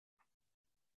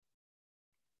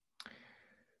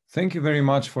Thank you very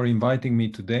much for inviting me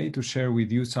today to share with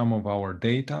you some of our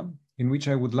data, in which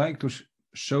I would like to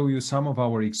show you some of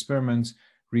our experiments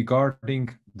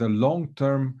regarding the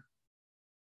long-term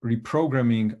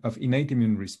reprogramming of innate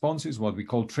immune responses, what we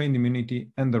call trained immunity,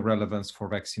 and the relevance for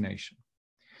vaccination.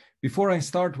 Before I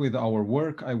start with our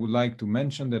work, I would like to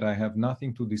mention that I have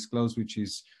nothing to disclose which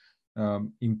is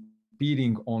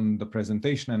impeding on the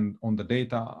presentation and on the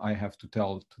data I have to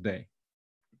tell today.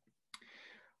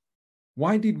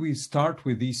 Why did we start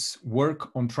with this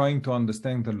work on trying to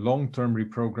understand the long-term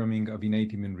reprogramming of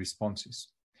innate immune responses?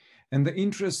 And the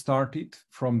interest started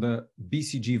from the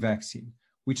BCG vaccine,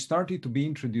 which started to be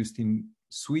introduced in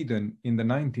Sweden in the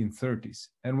 1930s.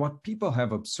 And what people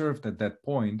have observed at that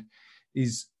point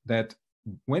is that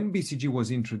when BCG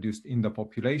was introduced in the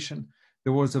population,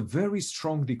 there was a very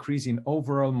strong decrease in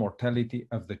overall mortality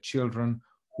of the children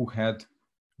who had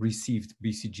received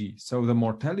BCG. So the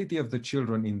mortality of the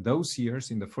children in those years,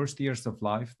 in the first years of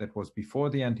life, that was before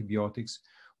the antibiotics,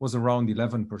 was around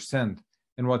 11%.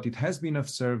 And what it has been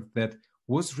observed that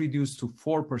was reduced to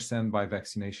 4% by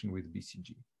vaccination with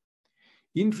BCG.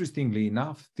 Interestingly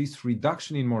enough, this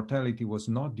reduction in mortality was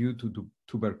not due to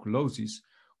tuberculosis,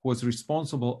 was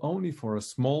responsible only for a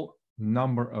small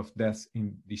number of deaths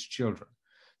in these children.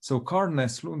 So Carl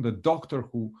Näslund, the doctor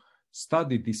who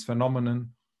studied this phenomenon,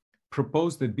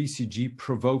 proposed that BCG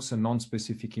provokes a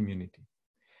non-specific immunity.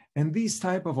 And this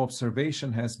type of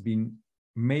observation has been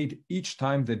made each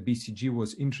time that BCG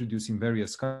was introduced in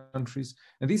various countries.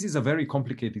 And this is a very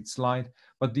complicated slide,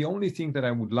 but the only thing that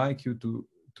I would like you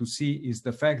to see is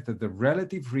the fact that the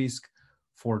relative risk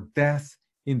for death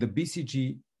in the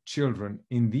BCG children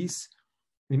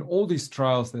in all these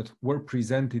trials that were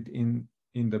presented in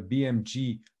the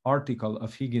BMG article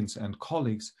of Higgins and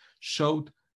colleagues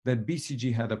showed that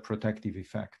BCG had a protective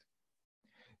effect.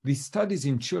 These studies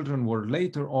in children were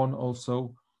later on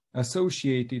also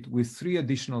associated with 3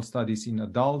 additional studies in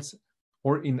adults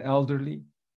or in elderly,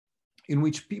 in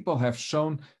which people have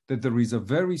shown that there is a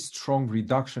very strong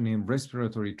reduction in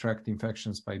respiratory tract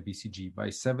infections by BCG by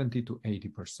 70 to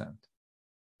 80%.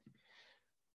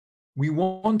 We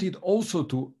wanted also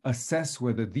to assess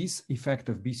whether this effect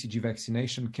of BCG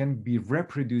vaccination can be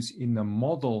reproduced in a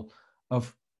model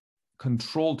of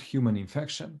controlled human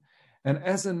infection. And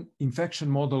as an infection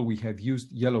model, we have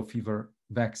used yellow fever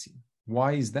vaccine.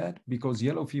 Why is that? Because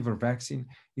yellow fever vaccine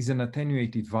is an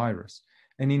attenuated virus.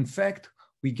 And in fact,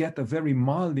 we get a very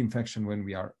mild infection when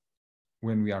we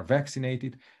are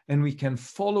vaccinated, and we can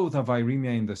follow the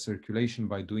viremia in the circulation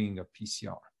by doing a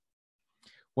PCR.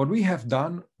 What we have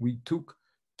done, we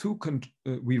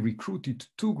recruited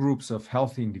 2 groups of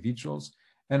healthy individuals,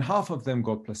 and half of them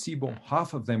got placebo,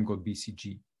 half of them got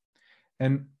BCG.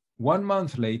 And 1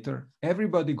 month later,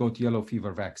 everybody got yellow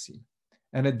fever vaccine.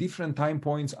 And at different time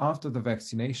points after the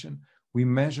vaccination, we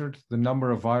measured the number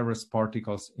of virus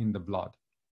particles in the blood.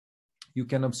 You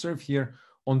can observe here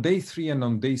on day 3 and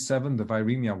on day 7, the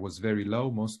viremia was very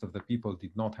low. Most of the people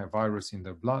did not have virus in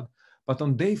their blood. But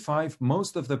on day 5,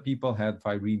 most of the people had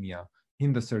viremia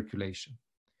in the circulation.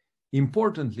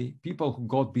 Importantly, people who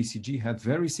got BCG had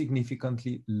very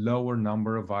significantly lower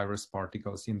number of virus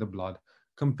particles in the blood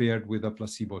compared with the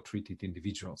placebo-treated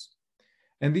individuals.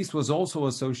 And this was also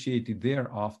associated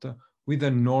thereafter with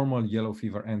a normal yellow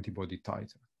fever antibody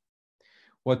titer.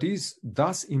 What is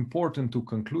thus important to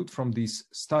conclude from this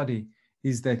study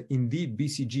is that indeed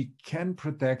BCG can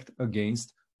protect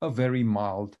against a very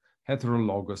mild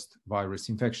heterologous virus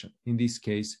infection, in this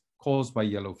case caused by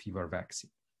yellow fever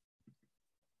vaccine.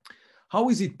 How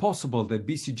is it possible that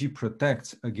BCG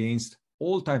protects against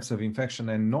all types of infection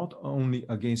and not only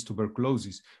against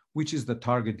tuberculosis, which is the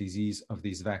target disease of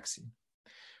this vaccine?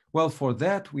 Well, for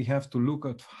that, we have to look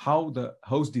at how the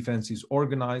host defense is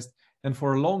organized. And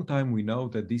for a long time, we know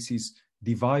that this is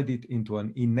divided into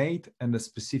an innate and a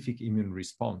specific immune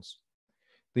response.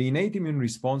 The innate immune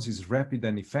response is rapid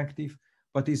and effective,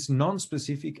 but is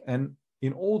non-specific, and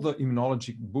in all the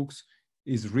immunologic books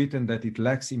is written that it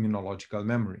lacks immunological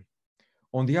memory.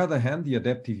 On the other hand, the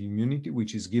adaptive immunity,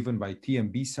 which is given by T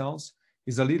and B cells,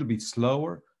 is a little bit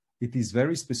slower. It is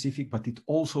very specific, but it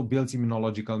also builds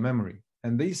immunological memory.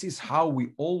 And this is how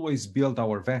we always build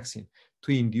our vaccine,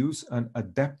 to induce an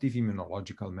adaptive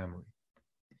immunological memory.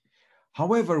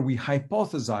 However, we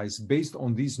hypothesize based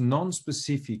on this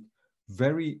non-specific,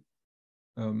 very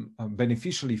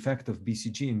beneficial effect of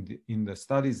BCG in the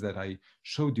studies that I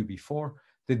showed you before,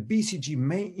 that BCG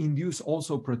may induce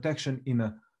also protection in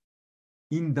an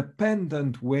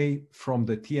independent way from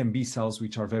the T and B cells,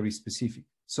 which are very specific.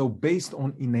 So based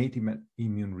on innate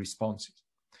immune responses.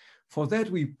 For that,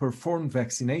 we performed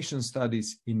vaccination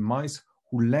studies in mice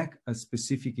who lack a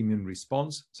specific immune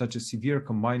response, such as severe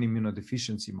combined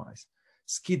immunodeficiency mice,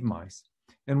 SCID mice.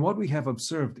 And what we have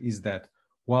observed is that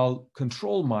while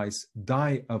control mice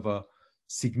die of a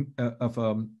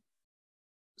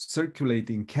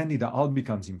circulating Candida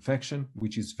albicans infection,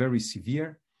 which is very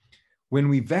severe, when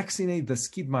we vaccinate the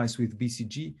SCID mice with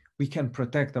BCG, we can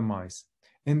protect the mice.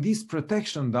 And this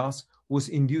protection thus was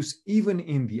induced even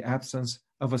in the absence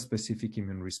of a specific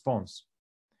immune response.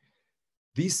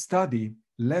 This study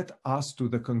led us to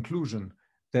the conclusion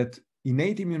that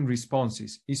innate immune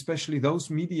responses, especially those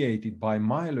mediated by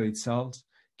myeloid cells,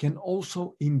 can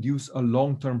also induce a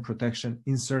long-term protection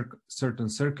in certain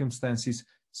circumstances,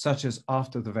 such as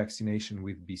after the vaccination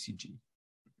with BCG.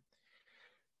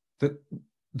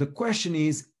 The question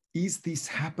is this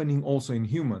happening also in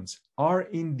humans? Are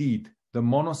indeed the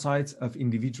monocytes of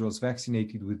individuals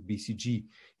vaccinated with BCG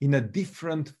in a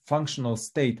different functional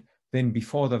state than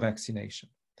before the vaccination?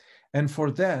 And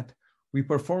for that, we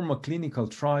performed a clinical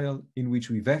trial in which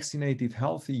we vaccinated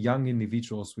healthy young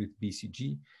individuals with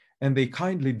BCG, and they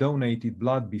kindly donated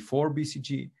blood before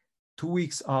BCG, 2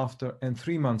 weeks after, and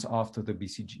 3 months after the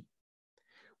BCG.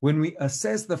 When we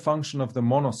assess the function of the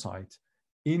monocyte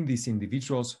in these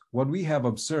individuals, what we have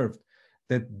observed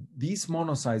that these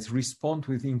monocytes respond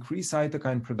with increased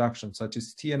cytokine production, such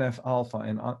as TNF-alpha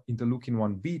and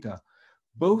interleukin-1 beta,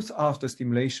 both after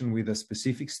stimulation with a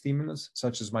specific stimulus,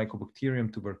 such as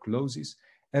Mycobacterium tuberculosis,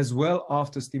 as well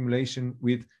after stimulation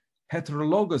with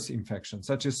heterologous infections,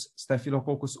 such as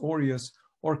Staphylococcus aureus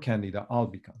or Candida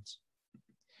albicans.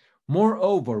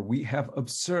 Moreover, we have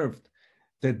observed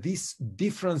that this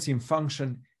difference in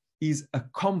function is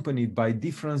accompanied by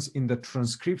difference in the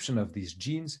transcription of these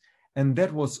genes, and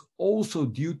that was also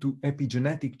due to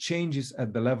epigenetic changes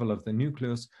at the level of the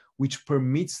nucleus, which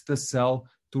permits the cell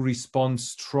to respond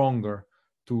stronger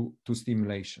to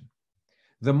stimulation.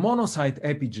 The monocyte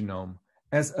epigenome,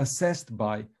 as assessed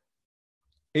by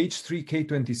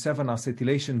H3K27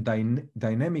 acetylation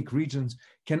dynamic regions,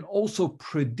 can also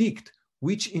predict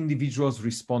which individuals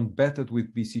respond better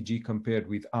with BCG compared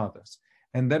with others.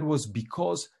 And that was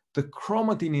because the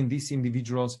chromatin in these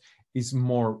individuals is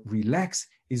more relaxed,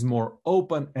 is more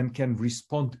open, and can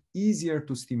respond easier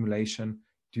to stimulation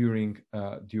during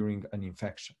an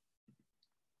infection.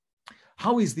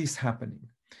 How is this happening?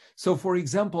 So, for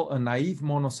example, a naive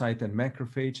monocyte and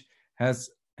macrophage has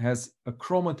a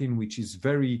chromatin which is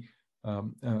very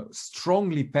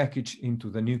strongly packaged into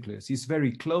the nucleus. It's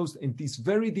very closed, and it's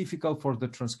very difficult for the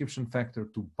transcription factor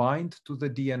to bind to the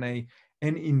DNA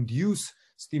and induce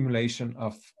stimulation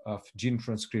of gene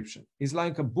transcription. It's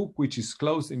like a book which is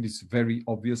closed and is very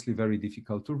obviously very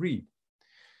difficult to read.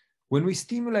 When we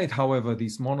stimulate, however,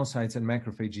 these monocytes and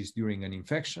macrophages during an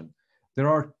infection, there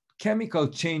are chemical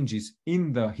changes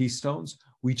in the histones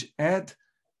which add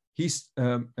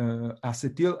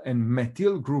acetyl and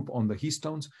methyl group on the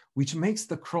histones, which makes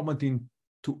the chromatin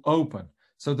to open,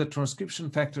 so the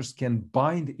transcription factors can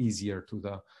bind easier to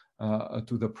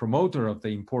the promoter of the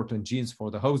important genes for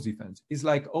the host defense. It's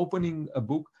like opening a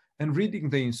book and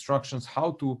reading the instructions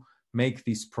how to make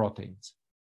these proteins.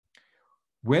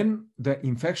 When the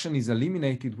infection is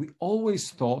eliminated, we always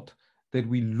thought that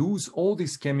we lose all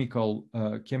these chemical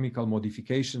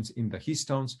modifications in the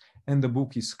histones and the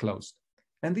book is closed.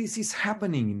 And this is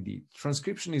happening indeed.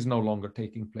 Transcription is no longer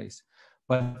taking place.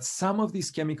 But some of these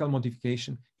chemical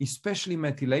modification, especially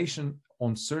methylation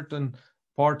on certain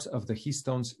parts of the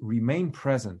histones, remain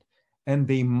present, and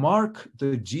they mark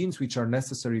the genes which are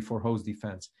necessary for host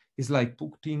defense. It's like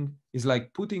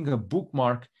putting a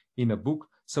bookmark in a book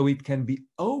so it can be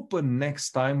open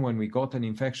next time when we got an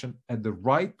infection at the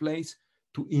right place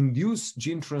to induce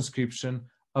gene transcription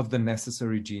of the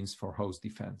necessary genes for host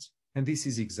defense. And this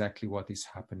is exactly what is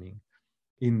happening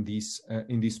in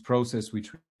this process,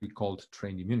 which we called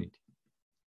trained immunity.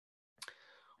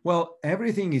 Well,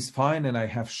 everything is fine, and I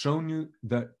have shown you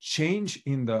the change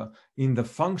in the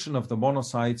function of the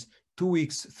monocytes 2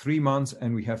 weeks, 3 months,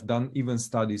 and we have done even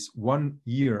studies 1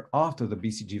 year after the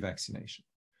BCG vaccination.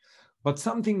 But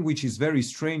something which is very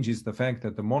strange is the fact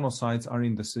that the monocytes are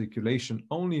in the circulation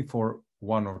only for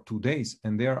 1 or 2 days,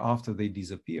 and thereafter they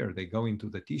disappear, they go into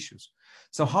the tissues.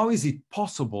 So how is it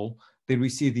possible that we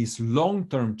see this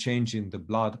long-term change in the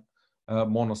blood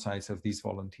monocytes of these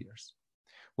volunteers?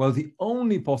 Well, the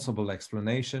only possible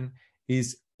explanation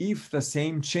is if the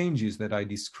same changes that I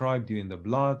described you in the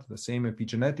blood, the same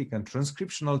epigenetic and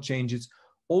transcriptional changes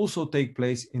also take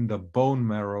place in the bone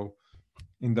marrow,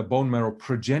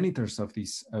 progenitors of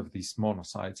these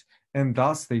monocytes, and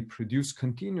thus they produce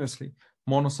continuously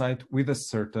monocyte with a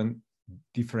certain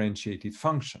differentiated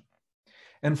function.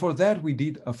 And for that, we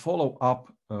did a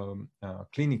follow-up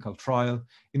clinical trial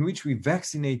in which we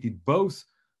vaccinated both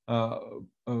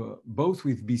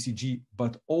with BCG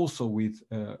but also with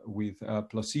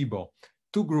placebo,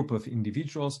 two groups of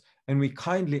individuals, and we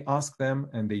kindly asked them,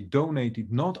 and they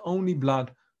donated not only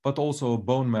blood but also a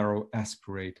bone marrow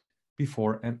aspirate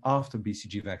before and after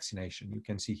BCG vaccination. You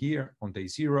can see here on day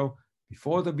 0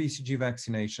 before the BCG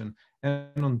vaccination,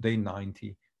 and on day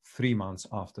 90, 3 months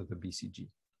after the BCG.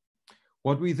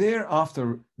 What we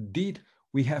thereafter did,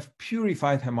 we have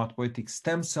purified hematopoietic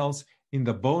stem cells in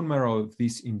the bone marrow of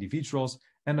these individuals,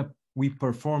 and we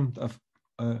performed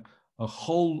a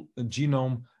whole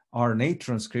genome RNA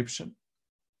transcription,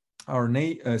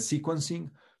 RNA sequencing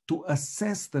to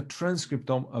assess the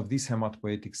transcriptome of these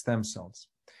hematopoietic stem cells.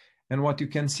 And what you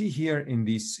can see here in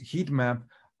this heat map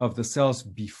of the cells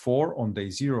before on day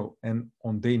 0 and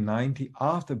on day 90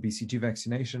 after BCG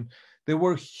vaccination, there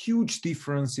were huge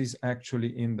differences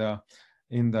actually in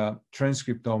the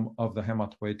transcriptome of the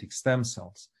hematopoietic stem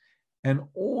cells. And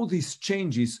all these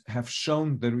changes have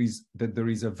shown that there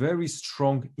is a very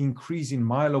strong increase in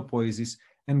myelopoiesis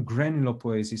and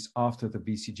granulopoiesis after the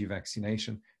BCG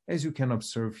vaccination, as you can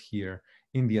observe here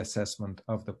in the assessment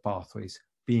of the pathways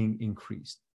being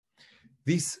increased.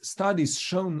 These studies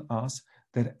shown us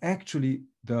that actually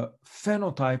the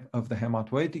phenotype of the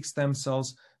hematopoietic stem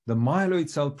cells, the myeloid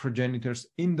cell progenitors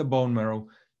in the bone marrow,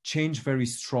 change very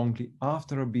strongly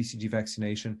after a BCG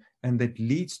vaccination, and that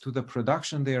leads to the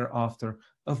production thereafter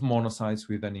of monocytes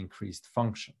with an increased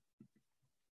function.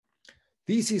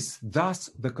 This is thus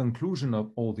the conclusion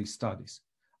of all these studies.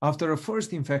 After a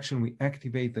first infection, we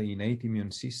activate the innate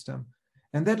immune system,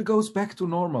 and that goes back to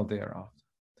normal thereafter.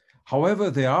 However,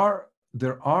 there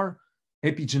are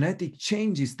epigenetic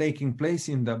changes taking place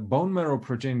in the bone marrow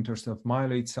progenitors of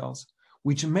myeloid cells,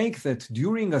 which make that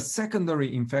during a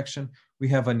secondary infection, we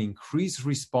have an increased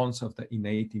response of the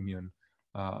innate immune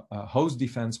host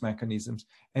defense mechanisms,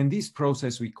 and this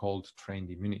process we called trained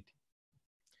immunity.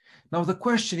 Now, the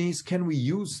question is, can we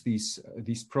use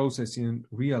this process in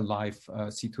real life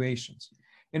situations?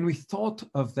 And we thought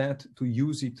of that to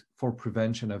use it for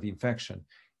prevention of infection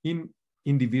in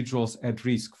individuals at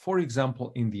risk, for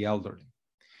example, in the elderly.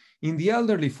 In the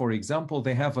elderly, for example,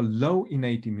 they have a low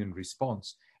innate immune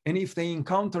response. And if they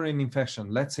encounter an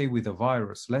infection, let's say with a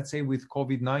virus, let's say with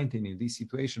COVID-19 in this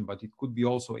situation, but it could be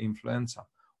also influenza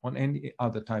or any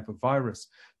other type of virus,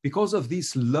 because of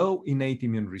this low innate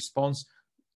immune response,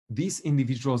 these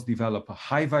individuals develop a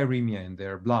high viremia in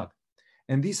their blood.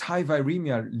 And this high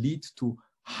viremia leads to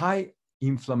high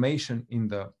inflammation in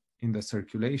the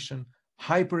circulation,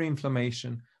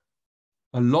 hyperinflammation,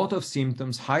 a lot of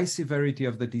symptoms, high severity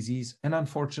of the disease, and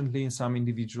unfortunately in some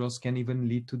individuals can even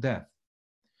lead to death.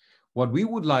 What we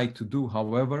would like to do,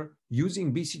 however,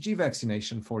 using BCG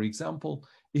vaccination, for example,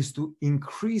 is to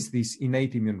increase these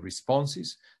innate immune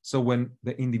responses. So when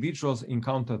the individuals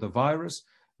encounter the virus,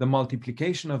 the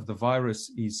multiplication of the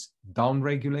virus is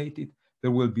downregulated.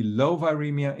 There will be low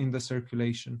viremia in the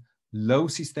circulation, low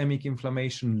systemic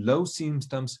inflammation, low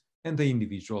symptoms, and the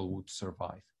individual would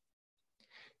survive.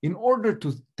 In order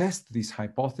to test this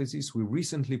hypothesis, we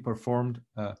recently performed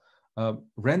a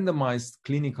randomized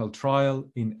clinical trial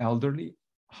in elderly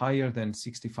higher than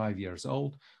 65 years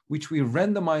old, which we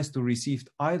randomized to receive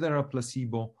either a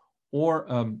placebo or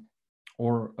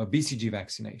a BCG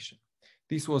vaccination.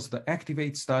 This was the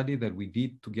ACTIVATE study that we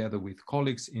did together with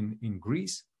colleagues in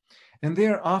Greece. And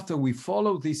thereafter, we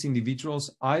followed these individuals,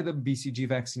 either BCG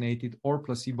vaccinated or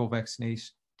placebo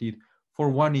vaccinated, for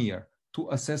 1 year to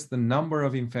assess the number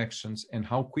of infections and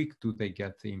how quick do they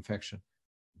get the infection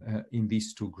in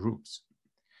these two groups.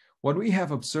 What we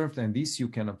have observed, and this you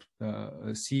can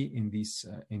see in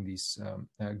this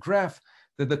graph,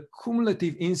 that the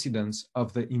cumulative incidence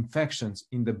of the infections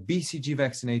in the BCG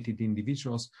vaccinated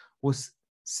individuals was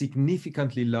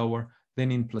significantly lower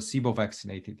than in placebo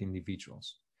vaccinated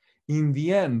individuals. In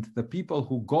the end, the people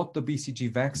who got the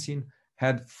BCG vaccine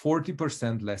had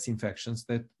 40% less infections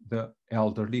than the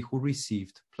elderly who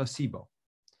received placebo.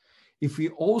 If we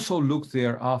also look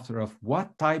thereafter of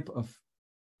what type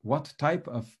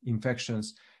of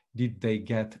infections did they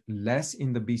get less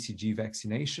in the BCG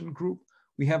vaccination group,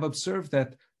 we have observed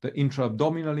that the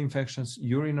intra-abdominal infections,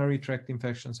 urinary tract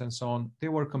infections, and so on, they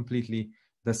were completely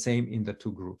the same in the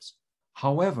two groups.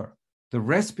 However, the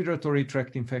respiratory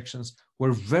tract infections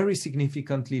were very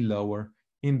significantly lower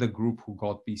in the group who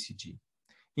got BCG.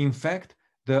 In fact,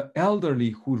 the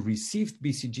elderly who received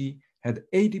BCG had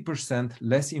 80%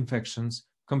 less infections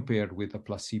compared with the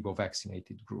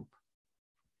placebo-vaccinated group.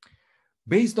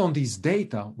 Based on these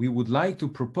data, we would like to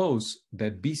propose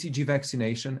that BCG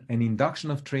vaccination and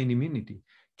induction of trained immunity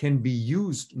can be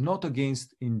used not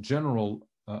against, in general,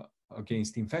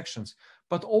 against infections,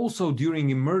 but also during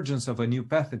emergence of a new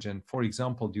pathogen, for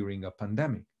example, during a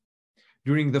pandemic.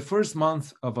 During the first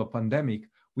month of a pandemic,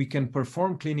 we can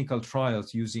perform clinical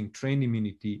trials using trained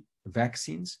immunity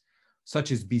vaccines,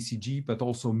 such as BCG, but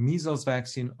also measles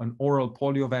vaccine and oral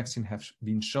polio vaccine have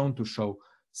been shown to show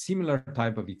similar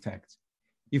type of effects.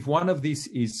 If one of these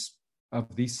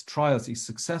trials is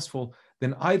successful,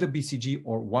 then either BCG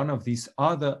or one of these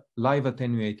other live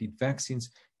attenuated vaccines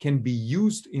can be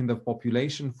used in the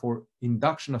population for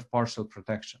induction of partial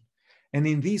protection. And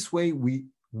in this way, we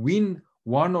win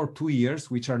 1 or 2 years,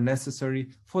 which are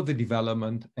necessary for the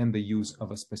development and the use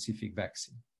of a specific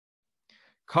vaccine.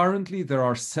 Currently, there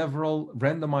are several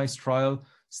randomized trials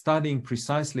studying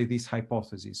precisely this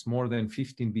hypothesis, more than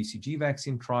 15 BCG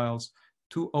vaccine trials,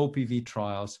 2 OPV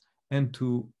trials, and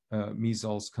 2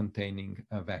 measles-containing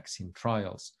vaccine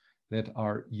trials that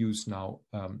are used now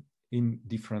in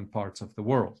different parts of the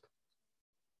world.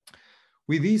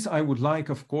 With this, I would like,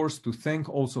 of course, to thank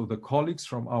also the colleagues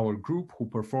from our group who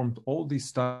performed all these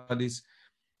studies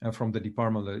from the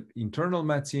Department of Internal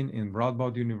Medicine in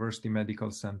Radboud University Medical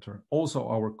Center. Also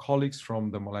our colleagues from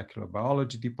the Molecular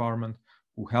Biology Department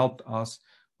who helped us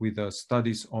with the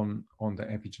studies on the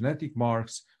epigenetic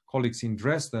marks, colleagues in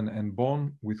Dresden and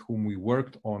Bonn with whom we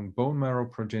worked on bone marrow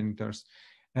progenitors,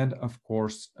 and of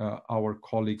course our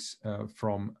colleagues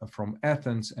from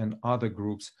Athens and other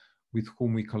groups with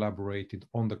whom we collaborated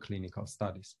on the clinical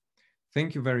studies.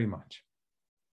 Thank you very much.